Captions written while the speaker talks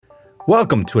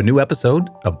Welcome to a new episode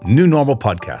of New Normal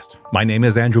Podcast. My name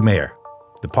is Andrew Mayer.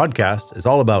 The podcast is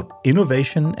all about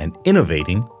innovation and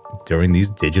innovating during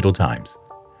these digital times.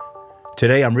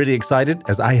 Today, I'm really excited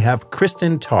as I have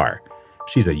Kristen Tarr.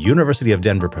 She's a University of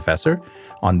Denver professor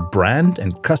on brand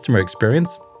and customer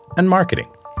experience and marketing.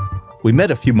 We met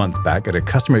a few months back at a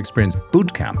customer experience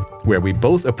boot camp where we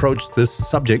both approached this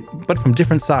subject, but from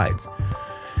different sides.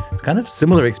 Kind of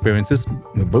similar experiences,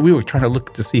 but we were trying to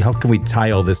look to see how can we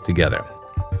tie all this together.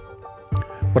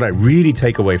 What I really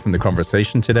take away from the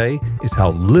conversation today is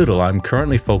how little I'm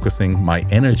currently focusing my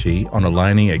energy on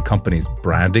aligning a company's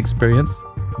brand experience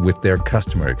with their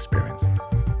customer experience.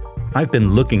 I've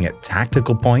been looking at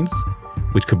tactical points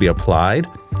which could be applied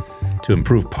to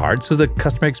improve parts of the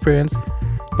customer experience,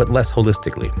 but less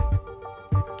holistically.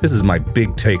 This is my big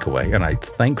takeaway, and I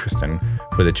thank Kristen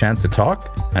for the chance to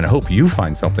talk, and I hope you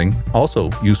find something also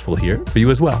useful here for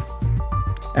you as well.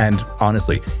 And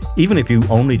honestly, even if you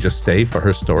only just stay for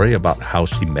her story about how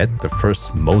she met the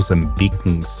first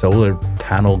Mozambican solar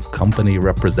panel company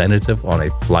representative on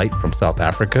a flight from South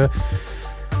Africa,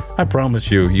 I promise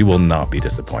you will not be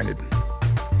disappointed.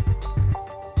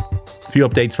 A few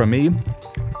updates from me.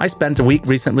 I spent a week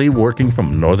recently working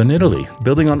from Northern Italy,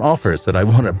 building on offers that I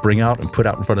want to bring out and put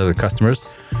out in front of the customers.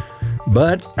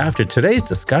 But after today's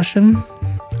discussion,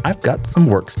 I've got some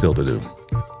work still to do.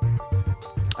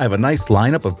 I have a nice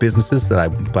lineup of businesses that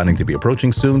I'm planning to be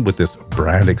approaching soon with this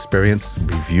brand experience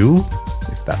review,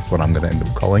 if that's what I'm going to end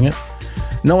up calling it,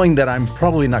 knowing that I'm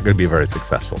probably not going to be very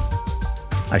successful.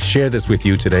 I share this with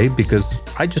you today because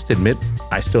I just admit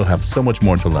I still have so much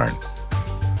more to learn.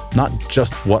 Not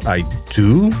just what I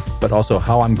do, but also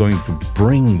how I'm going to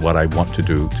bring what I want to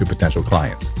do to potential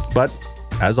clients. But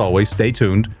as always, stay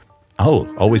tuned. I'll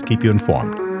always keep you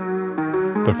informed.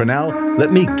 But for now,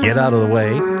 let me get out of the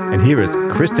way. And here is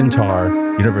Kristen Tarr,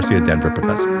 University of Denver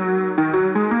professor.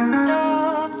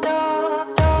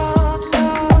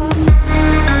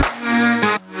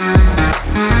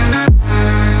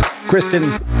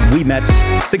 Kristen, we met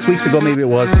 6 weeks ago, maybe it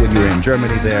was, when you were in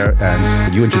Germany there,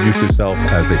 and you introduced yourself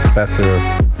as a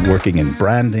professor working in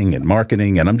branding and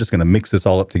marketing. And I'm just going to mix this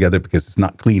all up together because it's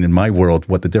not clean in my world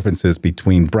what the difference is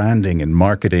between branding and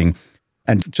marketing.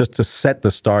 And just to set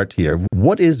the start here,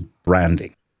 what is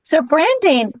branding? So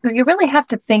branding, you really have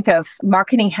to think of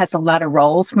marketing has a lot of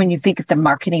roles when you think of the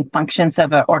marketing functions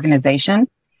of an organization,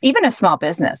 even a small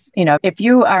business. You know, if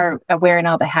you are wearing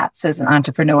all the hats as an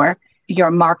entrepreneur,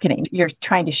 you're marketing, you're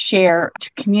trying to share, to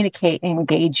communicate and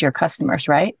engage your customers,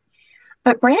 right?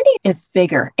 But branding is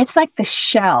bigger. It's like the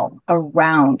shell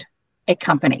around a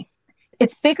company.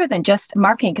 It's bigger than just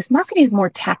marketing because marketing is more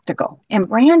tactical and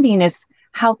branding is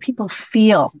how people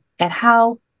feel and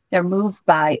how they're moved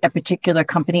by a particular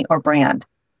company or brand.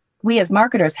 We as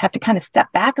marketers have to kind of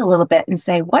step back a little bit and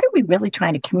say, what are we really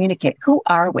trying to communicate? Who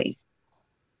are we?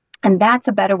 And that's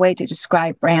a better way to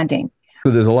describe branding.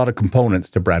 So there's a lot of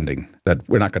components to branding that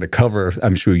we're not going to cover.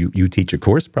 I'm sure you teach a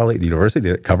course probably at the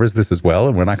university that covers this as well.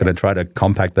 And we're not going to try to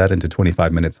compact that into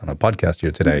 25 minutes on a podcast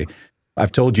here today.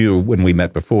 I've told you when we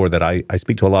met before that I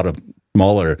speak to a lot of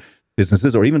smaller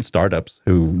businesses or even startups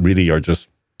who really are just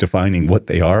defining what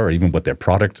they are or even what their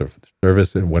product or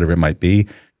service or whatever it might be.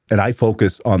 And I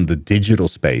focus on the digital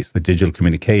space, the digital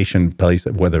communication place,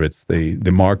 whether it's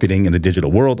the marketing in the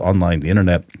digital world, online, the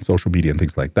internet, social media, and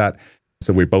things like that.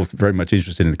 So we're both very much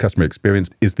interested in the customer experience.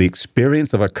 Is the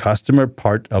experience of a customer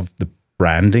part of the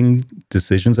branding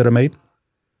decisions that are made?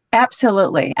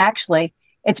 Absolutely. Actually,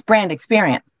 it's brand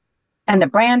experience. And the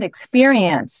brand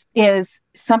experience is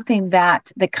something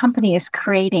that the company is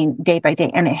creating day by day,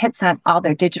 and it hits on all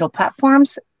their digital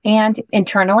platforms and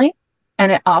internally.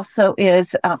 And it also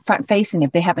is front facing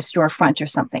if they have a storefront or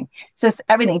something. So it's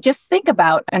everything. Just think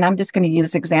about, and I'm just going to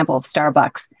use the example of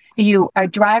Starbucks. You are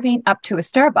driving up to a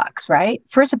Starbucks, right?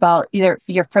 First of all, you're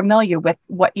familiar with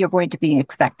what you're going to be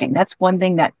expecting. That's one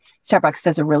thing that Starbucks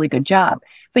does a really good job.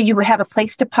 But you have a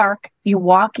place to park, you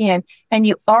walk in, and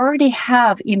you already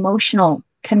have emotional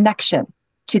connection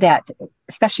to that,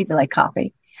 especially if you like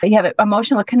coffee. You have an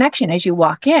emotional connection as you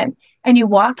walk in. And you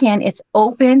walk in, it's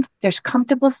opened, there's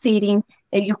comfortable seating,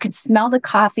 and you can smell the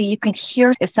coffee, you can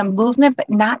hear some movement, but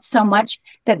not so much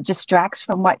that it distracts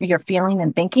from what you're feeling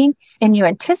and thinking. And you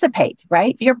anticipate,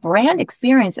 right? Your brand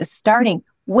experience is starting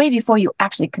way before you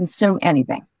actually consume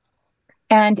anything.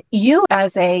 And you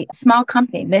as a small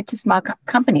company, mid to small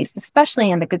companies,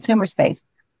 especially in the consumer space,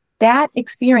 that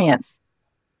experience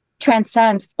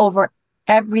transcends over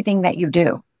everything that you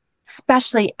do,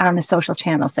 especially on the social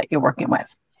channels that you're working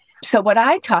with. So what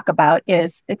I talk about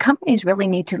is the companies really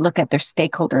need to look at their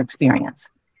stakeholder experience.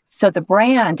 So the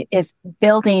brand is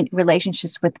building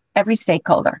relationships with every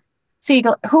stakeholder. So you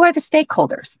go, who are the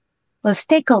stakeholders? Well, the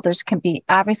stakeholders can be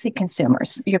obviously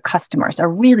consumers. Your customers are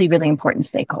really, really important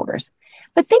stakeholders.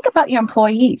 But think about your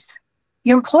employees.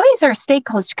 Your employees are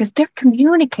stakeholders because they're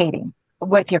communicating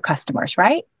with your customers,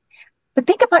 right? But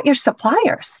think about your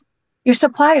suppliers. Your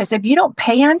suppliers, if you don't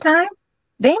pay on time,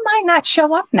 they might not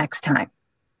show up next time.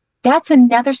 That's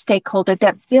another stakeholder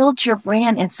that builds your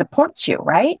brand and supports you,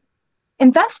 right?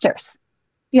 Investors.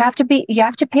 You have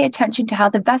to pay attention to how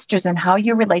the investors and how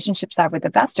your relationships are with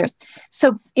investors.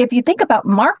 So if you think about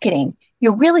marketing,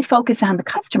 you're really focused on the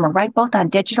customer, right? Both on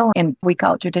digital and we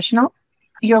call it traditional.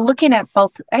 You're looking at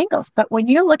both angles, but when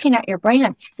you're looking at your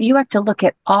brand, you have to look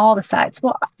at all the sides.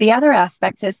 Well, the other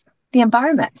aspect is the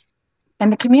environment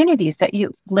and the communities that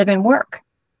you live and work.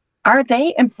 Are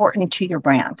they important to your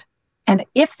brand? And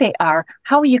if they are,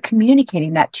 how are you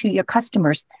communicating that to your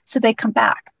customers so they come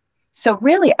back? So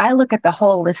really, I look at the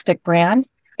holistic brand,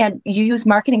 and you use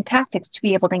marketing tactics to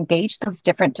be able to engage those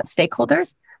different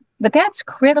stakeholders. But that's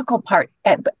critical part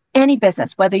at any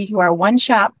business, whether you are one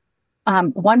shop,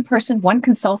 one person, one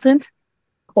consultant,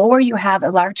 or you have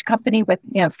a large company with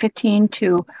 15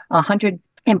 to 100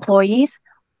 employees.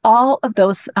 All of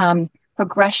those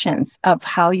progressions of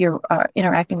how you're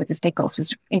interacting with the stakeholders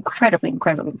is incredibly,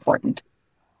 incredibly important.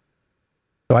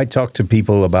 So I talk to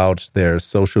people about their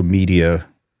social media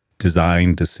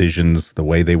design decisions, the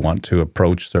way they want to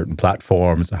approach certain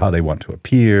platforms, how they want to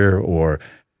appear, or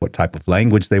what type of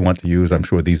language they want to use. I'm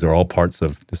sure these are all parts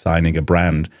of designing a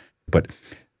brand. But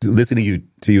listening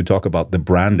to you talk about the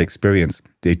brand experience,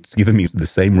 it's given me the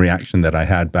same reaction that I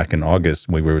had back in August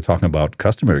when we were talking about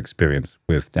customer experience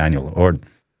with Daniel Ord,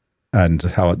 and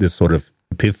how this sort of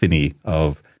epiphany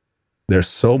of there's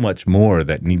so much more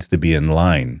that needs to be in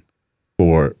line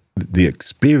for the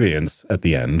experience at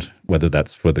the end, whether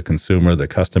that's for the consumer, the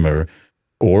customer,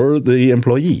 or the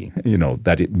employee,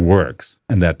 that it works,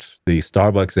 and that the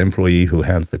Starbucks employee who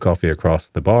hands the coffee across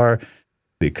the bar,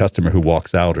 the customer who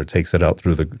walks out or takes it out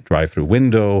through the drive-through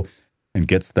window and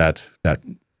gets that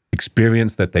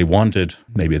experience that they wanted.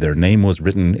 Maybe their name was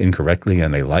written incorrectly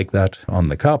and they like that on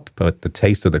the cup, but the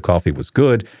taste of the coffee was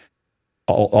good.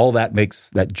 All that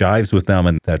jives with them,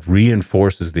 and that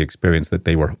reinforces the experience that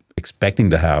they were expecting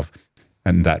to have,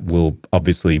 and that will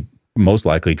obviously most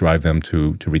likely drive them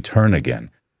to return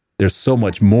again. There's so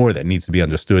much more that needs to be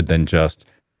understood than just,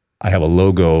 I have a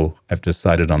logo, I've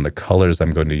decided on the colors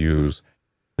I'm going to use,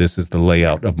 this is the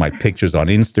layout of my pictures on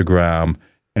Instagram,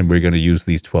 and we're going to use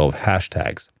these 12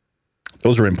 hashtags.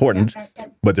 Those are important,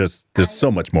 but there's so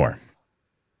much more.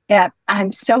 Yeah,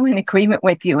 I'm so in agreement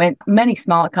with you. And many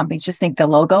smaller companies just think the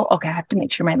logo, okay, I have to make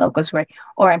sure my logo's right,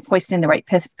 or I'm posting the right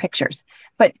pictures.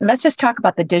 But let's just talk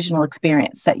about the digital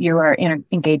experience that you are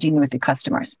engaging with your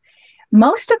customers.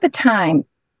 Most of the time,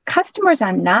 customers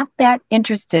are not that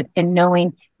interested in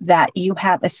knowing that you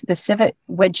have a specific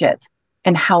widget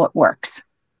and how it works.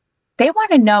 They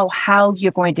want to know how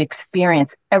you're going to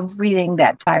experience everything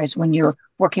that fires when you're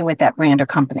working with that brand or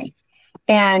company.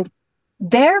 And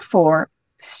therefore,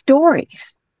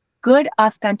 stories, good,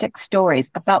 authentic stories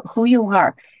about who you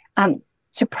are.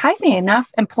 Surprisingly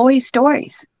enough, employee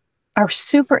stories are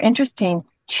super interesting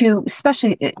to,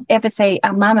 especially if it's a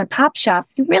mom and pop shop,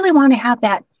 you really want to have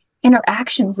that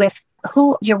interaction with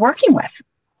who you're working with.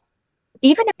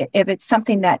 Even if it's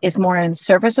something that is more in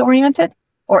service oriented,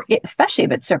 or especially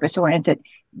if it's service oriented,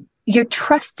 you're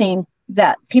trusting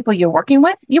that people you're working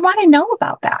with, you want to know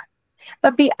about that.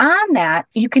 But beyond that,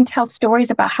 you can tell stories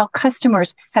about how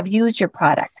customers have used your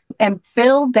product and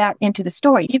build that into the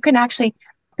story. You can actually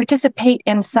participate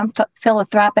in some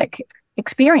philanthropic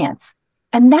experience.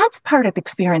 And that's part of the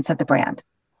experience of the brand.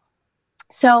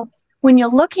 So when you're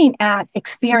looking at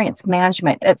experience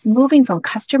management, it's moving from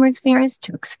customer experience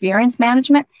to experience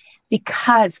management,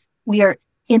 because we are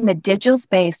in the digital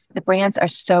space, the brands are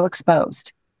so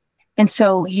exposed. And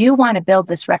so you want to build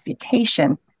this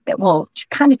reputation that will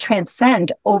kind of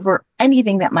transcend over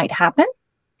anything that might happen,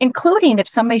 including if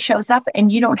somebody shows up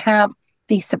and you don't have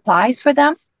the supplies for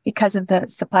them because of the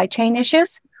supply chain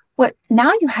issues.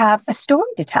 Now you have a story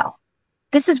to tell.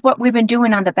 This is what we've been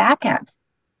doing on the back end.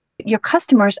 Your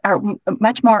customers are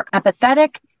much more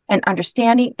empathetic and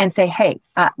understanding and say, hey,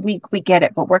 we get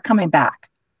it, but we're coming back.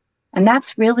 And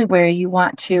that's really where you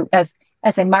want to, as a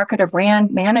marketer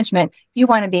brand management, you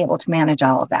want to be able to manage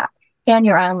all of that and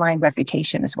your online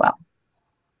reputation as well.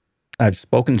 I've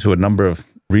spoken to a number of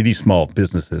really small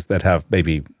businesses that have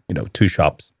maybe, 2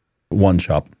 shops, 1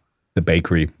 shop, the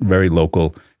bakery, very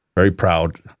local, very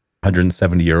proud,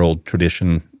 170-year-old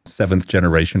tradition, 7th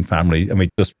generation family. I mean,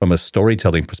 just from a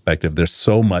storytelling perspective, there's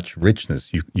so much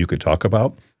richness you could talk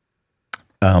about.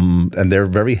 And they're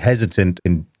very hesitant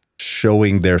in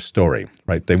showing their story,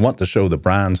 right? They want to show the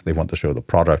brand, they want to show the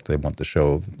product, they want to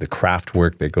show the craft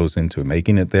work that goes into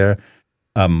making it there.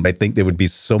 I think they would be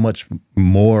so much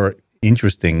more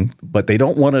interesting, but they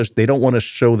don't want to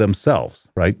show themselves,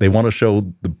 right? They want to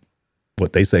show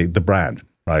what they say, the brand,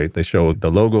 right? They show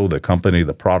the logo, the company,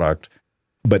 the product,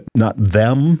 but not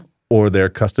them or their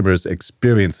customers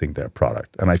experiencing their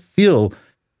product. And I feel,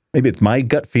 maybe it's my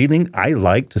gut feeling, I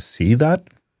like to see that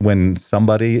when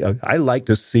I like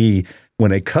to see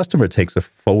when a customer takes a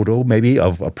photo maybe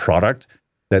of a product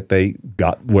that they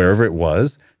got wherever it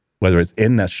was, whether it's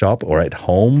in that shop or at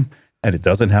home, and it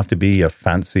doesn't have to be a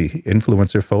fancy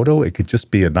influencer photo. It could just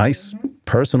be a nice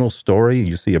personal story.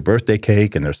 You see a birthday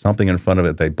cake and there's something in front of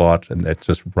it they bought, and that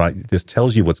just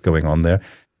tells you what's going on there.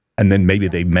 And then maybe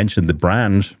they mention the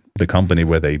brand, the company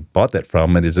where they bought that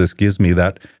from, and it just gives me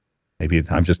that, maybe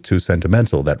I'm just too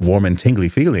sentimental, that warm and tingly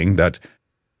feeling that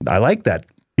I like that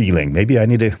feeling. Maybe I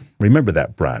need to remember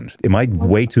that brand. Am I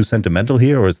way too sentimental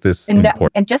here, or is this important?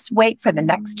 And just wait for the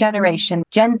next generation.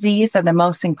 Gen Zs are the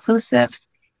most inclusive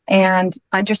and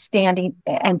understanding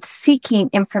and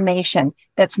seeking information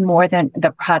that's more than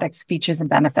the product's features and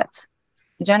benefits.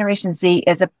 Generation Z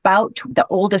is the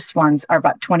oldest ones are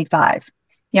about 25.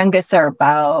 Youngest are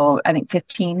about, I think,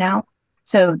 15 now.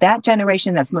 So that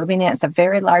generation that's moving in is a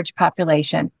very large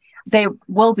population. They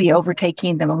will be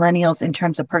overtaking the millennials in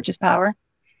terms of purchase power.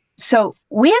 So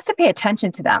we have to pay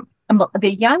attention to them.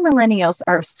 The young millennials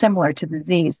are similar to the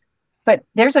Zs, but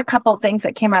there's a couple of things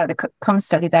that came out of the Cone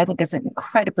study that I think is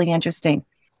incredibly interesting.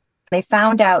 They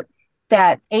found out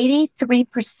that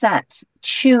 83%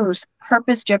 choose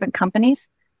purpose-driven companies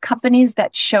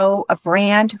that show a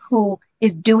brand who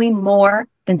is doing more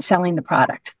than selling the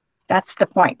product. That's the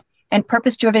point. And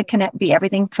purpose-driven can be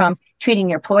everything from treating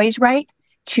your employees right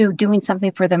to doing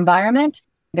something for the environment.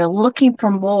 They're looking for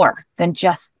more than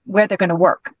just where they're going to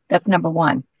work. That's number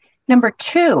one. Number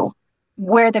two,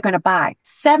 where they're going to buy.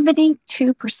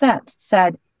 72%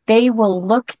 said they will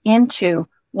look into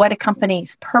what a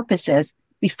company's purpose is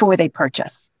before they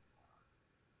purchase.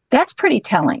 That's pretty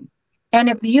telling. And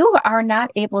if you are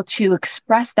not able to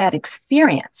express that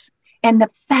experience, and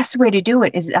the best way to do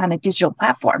it is on a digital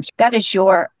platform. That is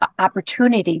your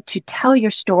opportunity to tell your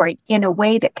story in a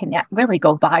way that can really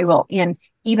go viral in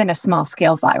even a small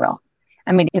scale viral.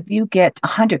 I mean, if you get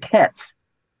 100 hits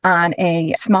on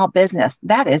a small business,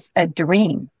 that is a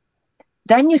dream.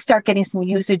 Then you start getting some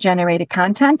user generated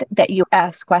content that you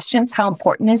ask questions. How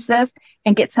important is this?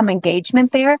 And get some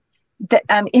engagement there.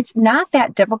 It's not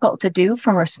that difficult to do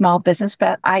from a small business,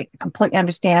 but I completely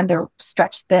understand they're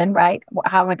stretched thin, right?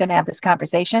 How am I going to have this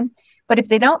conversation? But if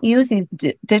they don't use these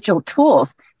digital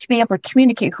tools to be able to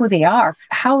communicate who they are,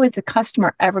 how is the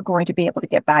customer ever going to be able to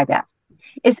get by that?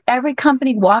 Is every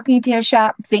company walking into a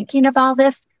shop thinking of all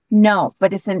this? No,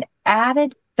 but it's an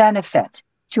added benefit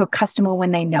to a customer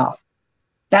when they know.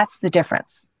 That's the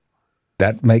difference.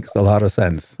 That makes a lot of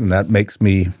sense. And that makes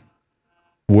me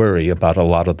worry about a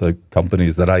lot of the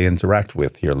companies that I interact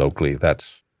with here locally that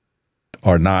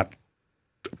are not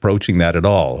approaching that at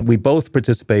all. We both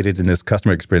participated in this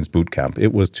customer experience bootcamp.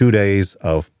 It was 2 days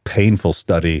of painful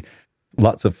study,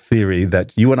 lots of theory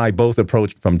that you and I both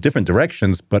approached from different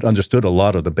directions, but understood a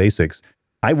lot of the basics.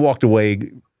 I walked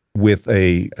away with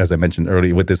as I mentioned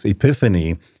earlier, with this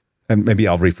epiphany, and maybe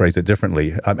I'll rephrase it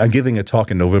differently. I'm giving a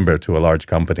talk in November to a large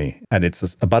company, and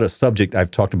it's about a subject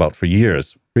I've talked about for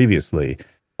years previously.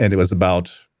 And it was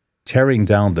about tearing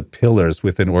down the pillars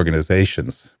within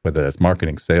organizations, whether it's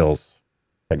marketing, sales,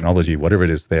 technology, whatever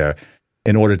it is there,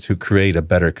 in order to create a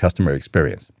better customer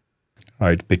experience,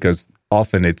 right? Because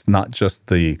often it's not just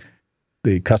the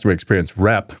customer experience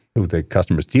rep who the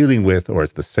customer's dealing with, or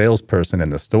it's the salesperson in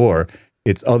the store.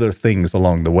 It's other things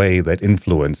along the way that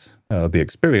influence the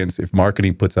experience. If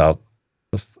marketing puts out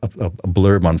a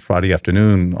blurb on Friday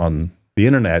afternoon on the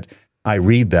internet, I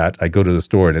read that, I go to the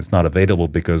store, and it's not available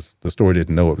because the store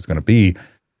didn't know it was going to be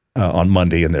on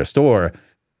Monday in their store.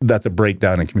 That's a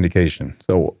breakdown in communication.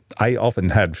 So I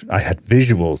had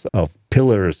visuals of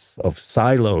pillars, of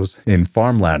silos in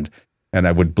farmland, and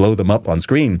I would blow them up on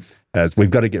screen as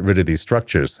we've got to get rid of these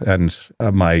structures. And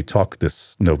my talk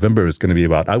this November is going to be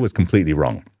about, I was completely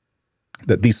wrong,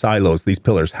 that these silos, these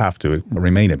pillars have to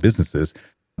remain in businesses.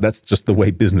 That's just the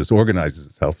way business organizes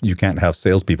itself. You can't have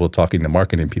salespeople talking to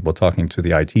marketing people, talking to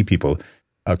the IT people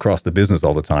across the business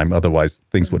all the time. Otherwise,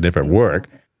 things would never work.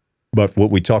 But what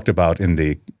we talked about in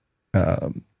the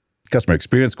customer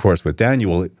experience course with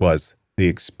Daniel was the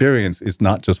experience is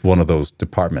not just one of those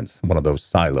departments, one of those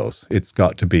silos. It's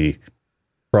got to be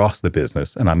across the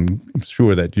business. And I'm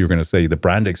sure that you're going to say the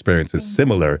brand experience is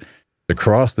similar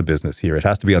across the business here. It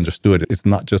has to be understood. It's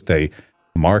not just a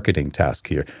marketing task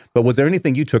here. But was there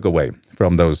anything you took away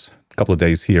from those couple of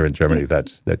days here in Germany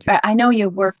that you... I know you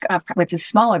work with a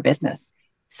smaller business.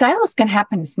 Silos can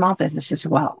happen in small business as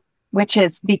well, which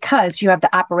is because you have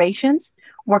the operations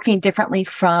working differently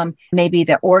from maybe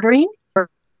the ordering or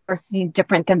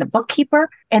different than the bookkeeper,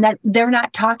 and that they're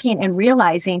not talking and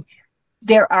realizing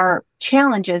there are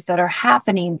challenges that are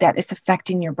happening that is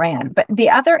affecting your brand. But the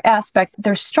other aspect,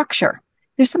 there's structure.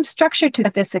 There's some structure to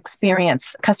this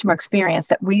experience, customer experience,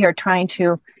 that we are trying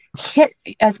to hit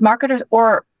as marketers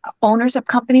or owners of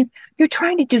companies. You're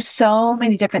trying to do so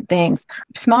many different things.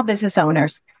 Small business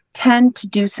owners tend to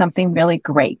do something really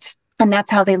great. And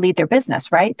that's how they lead their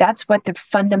business, right? That's what the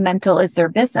fundamental is their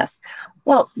business.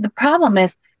 Well, the problem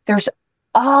is there's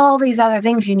all these other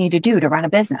things you need to do to run a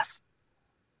business.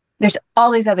 There's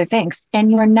all these other things,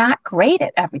 and you're not great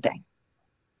at everything.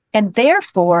 And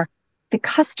therefore, the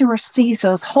customer sees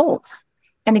those holes.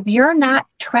 And if you're not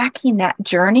tracking that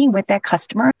journey with that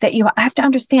customer, that you have to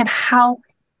understand how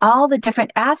all the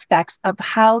different aspects of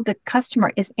how the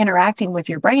customer is interacting with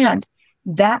your brand,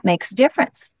 that makes a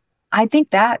difference. I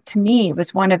think that, to me,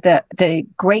 was one of the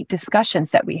great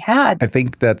discussions that we had. I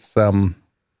think that's...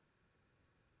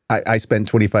 I spent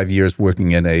 25 years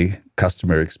working in a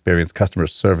customer experience, customer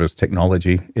service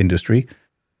technology industry.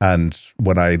 And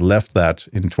when I left that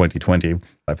in 2020,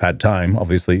 I've had time,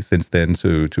 obviously, since then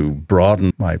to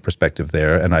broaden my perspective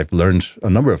there. And I've learned a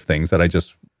number of things that I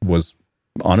just was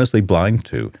honestly blind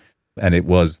to. And it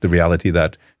was the reality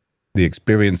that the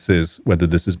experiences, whether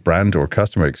this is brand or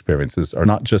customer experiences, are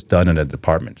not just done in a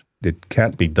department. It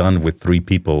can't be done with 3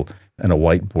 people and a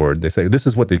whiteboard. They say, this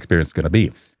is what the experience is going to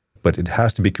be. But it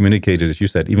has to be communicated, as you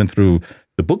said, even through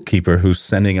the bookkeeper who's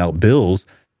sending out bills.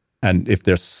 And if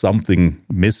there's something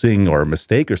missing or a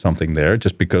mistake or something there,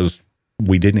 just because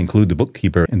we didn't include the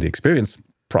bookkeeper in the experience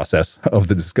process of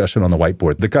the discussion on the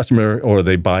whiteboard, the customer or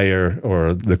the buyer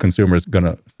or the consumer is going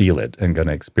to feel it and going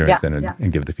to experience it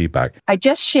and give the feedback. I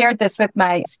just shared this with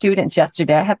my students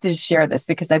yesterday. I have to share this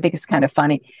because I think it's kind of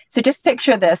funny. So just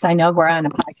picture this. I know we're on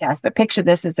a podcast, but picture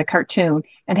this as a cartoon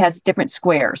and has different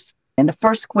squares. And the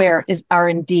first square is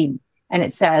R&D, and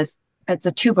it says it's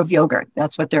a tube of yogurt.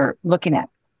 That's what they're looking at.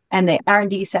 And the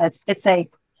R&D says it's a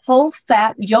whole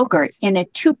fat yogurt in a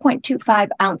 2.25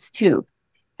 ounce tube.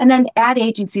 And then ad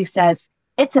agency says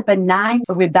it's a benign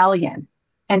rebellion.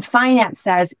 And finance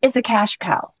says it's a cash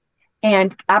cow.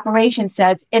 And operations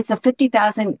says it's a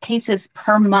 50,000 cases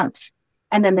per month.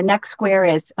 And then the next square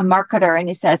is a marketer, and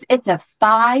he says it's a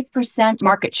 5%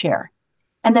 market share.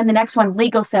 And then the next one,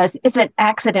 legal, says it's an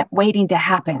accident waiting to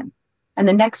happen. And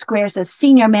the next square says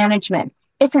senior management.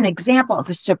 It's an example of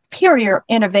a superior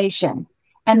innovation.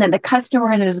 And then the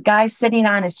customer and his guy sitting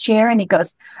on his chair, and he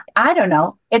goes, I don't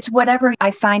know. It's whatever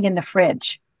I find in the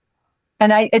fridge.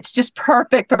 And it's just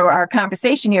perfect for our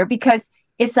conversation here, because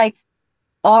it's like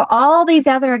all these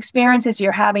other experiences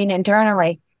you're having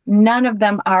internally, none of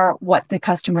them are what the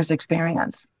customers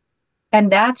experience.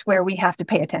 And that's where we have to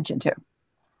pay attention to.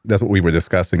 That's what we were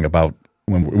discussing about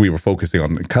when we were focusing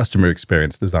on customer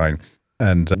experience design.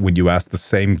 And when you ask the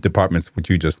same departments,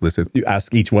 which you just listed, you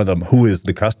ask each one of them, who is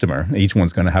the customer? Each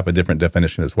one's going to have a different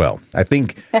definition as well. I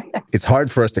think it's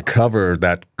hard for us to cover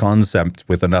that concept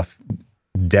with enough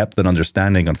depth and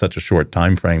understanding on such a short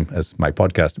time frame as my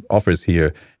podcast offers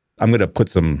here. I'm going to put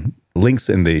some links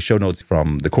in the show notes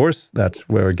from the course that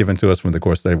were given to us from the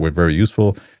course that were very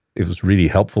useful. It was really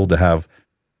helpful to have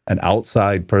an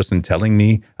outside person telling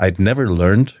me. I'd never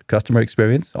learned customer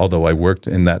experience, although I worked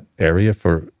in that area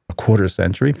for a quarter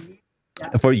century,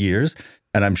 for years.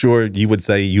 And I'm sure you would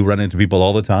say you run into people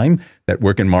all the time that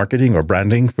work in marketing or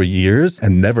branding for years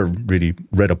and never really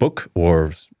read a book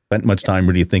or spent much time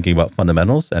really thinking about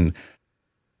fundamentals. And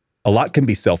a lot can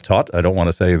be self-taught. I don't want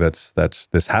to say that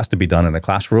this has to be done in a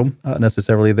classroom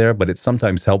necessarily there, but it's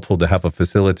sometimes helpful to have a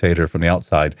facilitator from the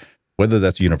outside, whether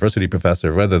that's a university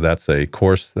professor, whether that's a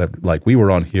course that like we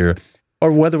were on here,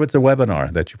 or whether it's a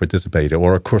webinar that you participate in,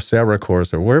 or a Coursera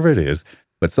course, or wherever it is,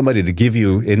 but somebody to give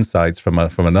you insights from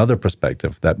another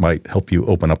perspective that might help you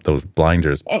open up those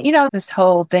blinders. And this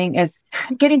whole thing is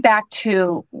getting back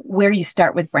to where you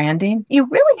start with branding. You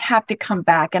really have to come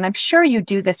back, and I'm sure you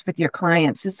do this with your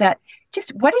clients, is that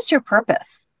just what is your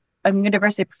purpose? I'm a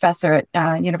university professor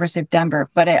at University of Denver,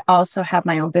 but I also have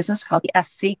my own business called the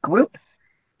SC Group.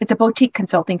 It's a boutique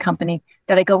consulting company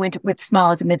that I go into with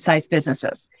small to mid-sized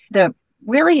businesses. The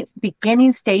really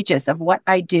beginning stages of what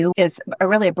I do is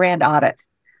really a brand audit.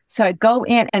 So I go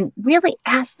in and really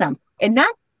ask them, and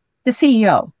not the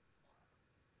CEO,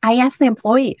 I ask the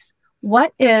employees,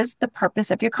 what is the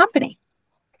purpose of your company?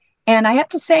 And I have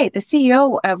to say, the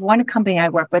CEO of one company I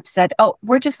work with said, "Oh,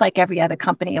 we're just like every other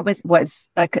company." It was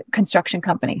a construction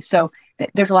company. So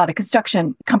there's a lot of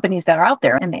construction companies that are out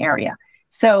there in the area.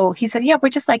 So he said, "Yeah, we're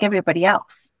just like everybody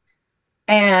else."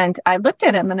 And I looked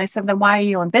at him and I said, "Then why are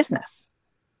you in business?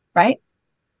 Right?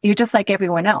 You're just like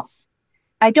everyone else."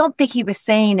 I don't think he was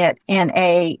saying it in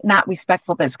a not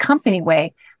respectful of his company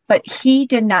way, but he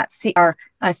did not see or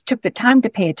took the time to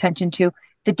pay attention to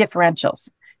the differentials.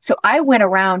 So I went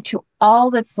around to all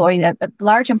the employees, a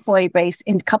large employee base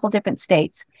in a couple different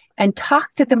states, and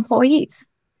talked to the employees.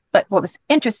 But what was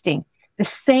interesting, the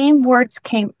same words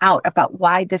came out about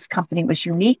why this company was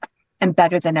unique and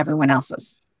better than everyone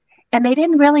else's. And they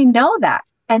didn't really know that.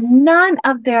 And none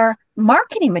of their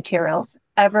marketing materials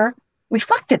ever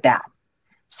reflected that.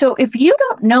 So if you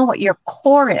don't know what your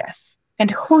core is and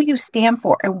who you stand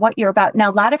for and what you're about, now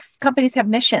a lot of companies have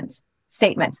missions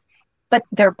statements, but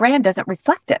their brand doesn't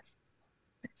reflect it.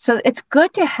 So it's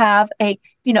good to have a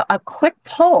quick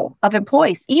poll of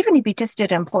employees, even if you just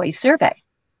did an employee survey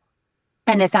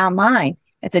and it's online,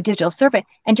 it's a digital survey,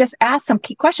 and just ask some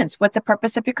key questions. What's the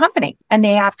purpose of your company? And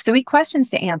they have 3 questions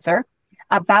to answer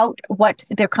about what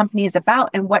their company is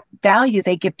about and what value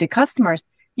they give to customers.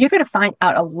 You're going to find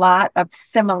out a lot of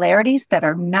similarities that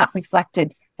are not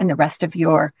reflected in the rest of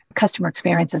your customer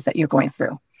experiences that you're going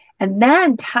through. And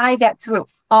then tie that through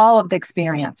all of the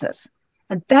experiences.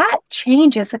 And that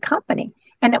changes a company.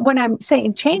 And when I'm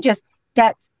saying changes,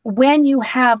 that's when you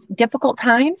have difficult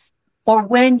times or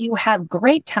when you have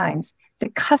great times, the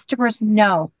customers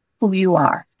know who you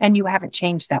are and you haven't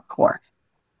changed that core.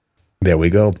 There we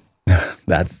go.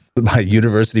 That's my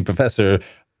university professor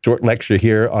short lecture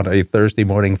here on a Thursday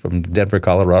morning from Denver,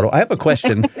 Colorado. I have a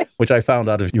question, which I found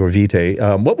out of your vitae.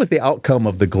 What was the outcome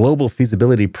of the global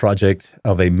feasibility project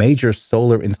of a major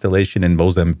solar installation in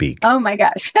Mozambique? Oh my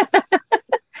gosh.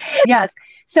 Yes.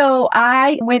 So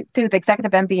I went through the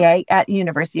executive MBA at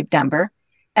University of Denver.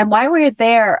 And while we were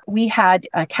there, we had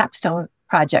a capstone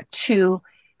project to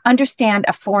understand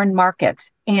a foreign market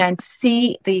and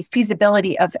see the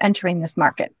feasibility of entering this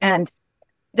market. And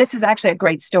this is actually a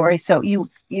great story. So you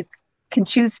can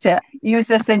choose to use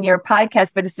this in your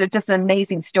podcast, but it's just an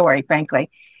amazing story, frankly.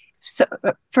 So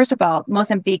first of all,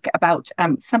 Mozambique, about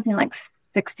something like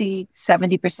 60,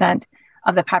 70%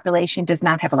 of the population does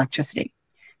not have electricity.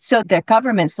 So the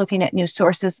government's looking at new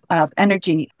sources of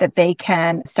energy that they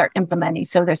can start implementing.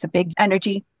 So there's a big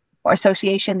energy or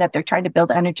association that they're trying to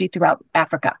build energy throughout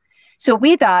Africa. So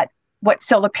we thought what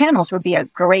solar panels would be a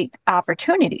great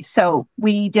opportunity. So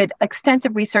we did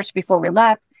extensive research before we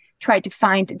left, tried to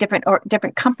find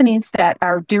different companies that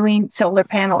are doing solar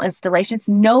panel installations.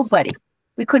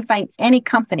 We couldn't find any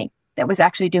company that was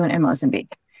actually doing it in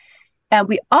Mozambique. And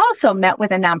we also met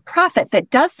with a nonprofit that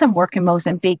does some work in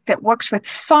Mozambique that works with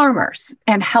farmers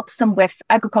and helps them with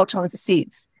agricultural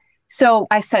seeds. So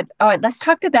I said, all right, let's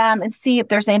talk to them and see if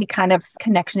there's any kind of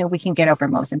connection that we can get over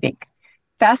Mozambique.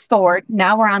 Fast forward,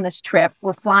 now we're on this trip.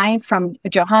 We're flying from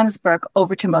Johannesburg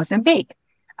over to Mozambique.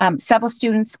 Several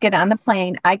students get on the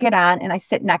plane. I get on and I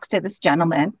sit next to this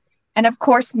gentleman. And of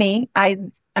course,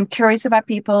 I'm curious about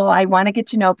people. I want to get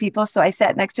to know people. So I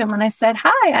sat next to him and I said,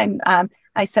 hi,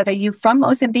 I said, are you from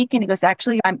Mozambique? And he goes,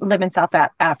 actually, I live in South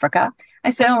Africa.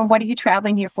 I said, oh, and what are you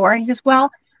traveling here for? And he goes,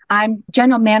 well, I'm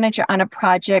general manager on a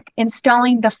project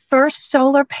installing the first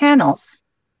solar panels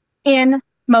in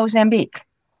Mozambique.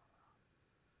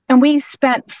 And we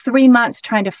spent 3 months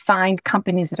trying to find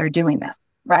companies that are doing this,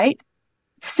 right?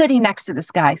 Sitting next to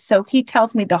this guy. So he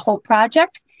tells me the whole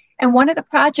project. And one of the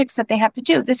projects that they have to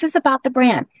do, this is about the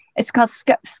brand. It's called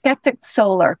Skeptic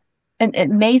Solar, an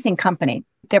amazing company.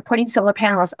 They're putting solar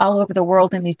panels all over the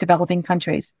world in these developing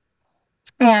countries.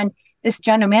 And this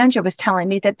general manager was telling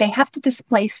me that they have to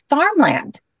displace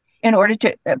farmland in order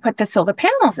to put the solar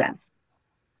panels in.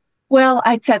 Well,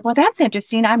 I said, well, that's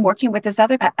interesting. I'm working with this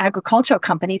other agricultural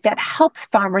company that helps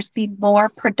farmers be more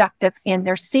productive in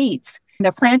their seeds,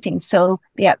 their planting. So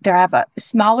they have a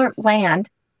smaller land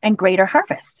and greater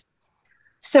harvest.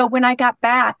 So when I got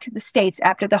back to the States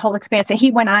after the whole expansion, he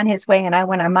went on his way and I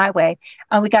went on my way.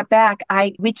 We got back,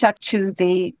 I reached out to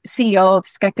the CEO of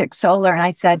Skeptic Solar and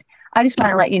I said, I just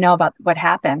want to let you know about what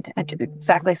happened, and to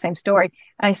exactly the same story.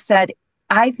 I said,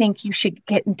 I think you should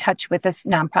get in touch with this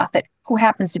nonprofit who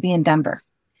happens to be in Denver.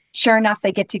 Sure enough,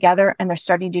 they get together and they're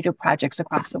starting to do projects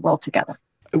across the world together.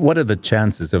 What are the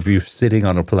chances of you sitting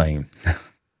on a plane?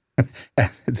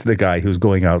 It's the guy who's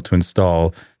going out to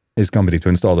install his company to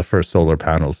install the first solar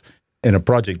panels in a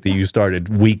project that you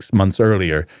started weeks, months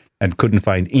earlier and couldn't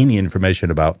find any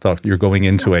information about. Thought you're going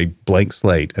into a blank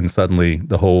slate and suddenly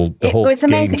the whole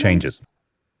game changes.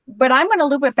 But I'm going to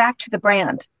loop it back to the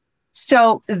brand.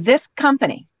 So this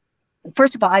company,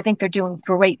 first of all, I think they're doing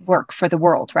great work for the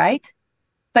world, right?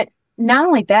 But not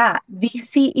only that, the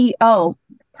CEO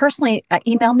personally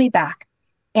emailed me back,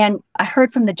 and I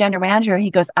heard from the general manager. He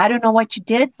goes, I don't know what you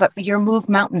did, but you moved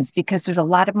mountains, because there's a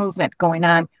lot of movement going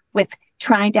on with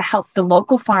trying to help the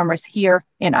local farmers here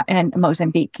in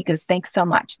Mozambique. He goes, thanks so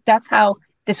much. That's how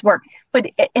this worked. But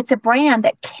it's a brand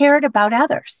that cared about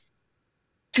others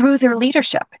through their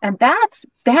leadership. And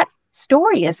that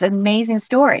story is an amazing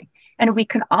story. And we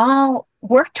can all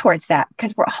work towards that,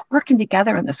 because we're all working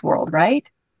together in this world, right?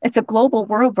 It's a global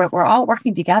world, but we're all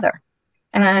working together.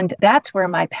 And that's where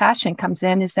my passion comes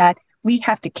in, is that we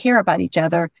have to care about each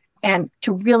other and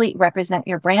to really represent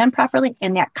your brand properly,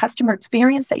 and that customer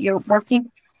experience that you're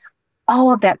working,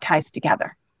 all of that ties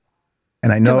together.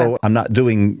 And I know I'm not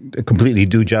doing completely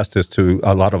due justice to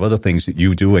a lot of other things that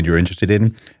you do and you're interested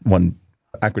in. One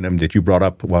acronym that you brought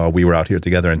up while we were out here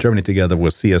together in Germany together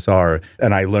was CSR.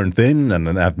 And I learned then, and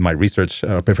I have my research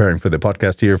preparing for the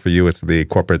podcast here for you, it's the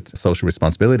corporate social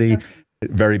responsibility.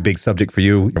 Very big subject for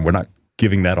you. And we're not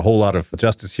giving that a whole lot of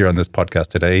justice here on this podcast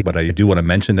today, but I do want to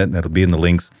mention it, and it'll be in the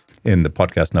links in the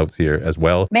podcast notes here as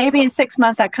well. Maybe in 6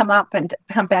 months I come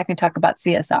back and talk about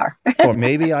CSR. Or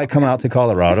maybe I come out to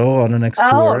Colorado on the next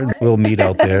tour, and we'll meet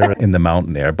out there in the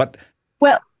mountain there. But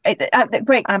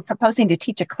great. I'm proposing to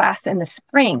teach a class in the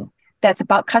spring that's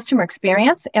about customer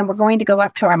experience, and we're going to go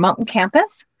up to our mountain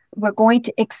campus. We're going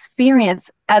to experience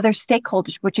other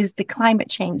stakeholders, which is the climate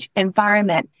change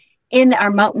environment in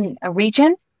our mountain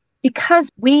region,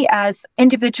 because we as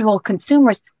individual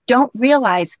consumers don't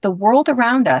realize the world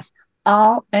around us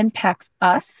all impacts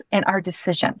us and our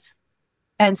decisions.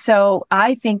 And so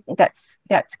I think that's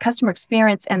customer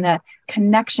experience and the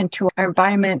connection to our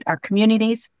environment, our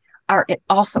communities, are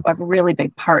also a really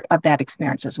big part of that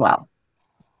experience as well.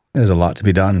 There's a lot to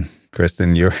be done,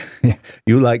 Kristen. You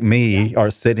like me are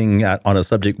sitting on a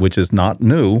subject which is not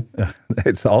new.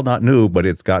 It's all not new, but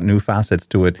it's got new facets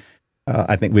to it.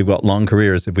 I think we've got long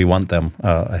careers if we want them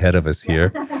ahead of us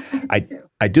here.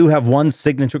 I do have one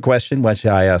signature question, which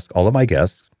I ask all of my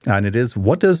guests, and it is,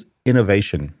 what does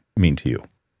innovation mean to you?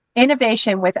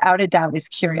 Innovation, without a doubt, is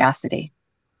curiosity.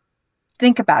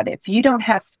 Think about it. If you don't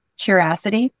have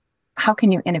curiosity, how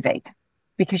can you innovate?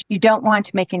 Because you don't want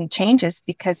to make any changes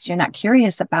because you're not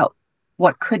curious about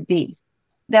what could be.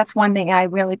 That's one thing I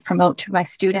really promote to my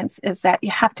students, is that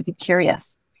you have to be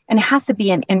curious. And it has to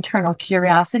be an internal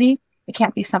curiosity. It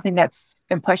can't be something that's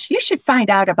been pushed. You should find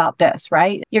out about this,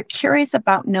 right? You're curious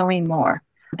about knowing more.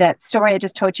 That story I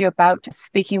just told you about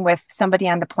speaking with somebody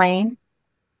on the plane,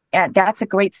 and that's a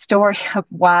great story of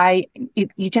why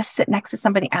you just sit next to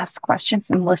somebody, ask questions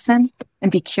and listen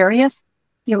and be curious.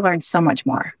 You learn so much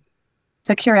more.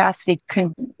 So curiosity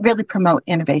can really promote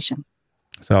innovation.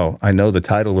 So I know the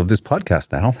title of this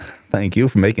podcast now. Thank you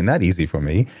for making that easy for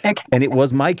me. Okay. And it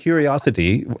was my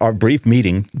curiosity, our brief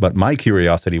meeting, but my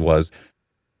curiosity was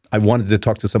I wanted to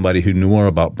talk to somebody who knew more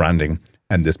about branding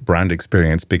and this brand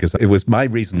experience, because it was my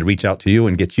reason to reach out to you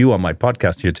and get you on my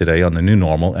podcast here today on The New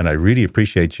Normal. And I really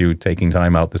appreciate you taking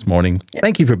time out this morning. Yeah.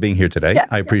 Thank you for being here today. Yeah.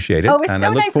 I appreciate it. Oh, it's and so I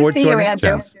look nice forward to see to you, our next Andrew.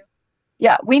 chance.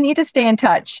 Yeah, we need to stay in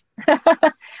touch.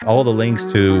 All the links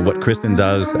to what Kristen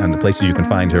does and the places you can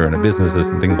find her and her businesses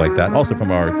and things like that, also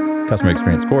from our customer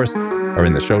experience course, are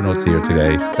in the show notes here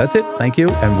today. That's it. Thank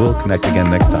you. And we'll connect again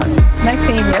next time. Nice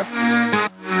seeing you.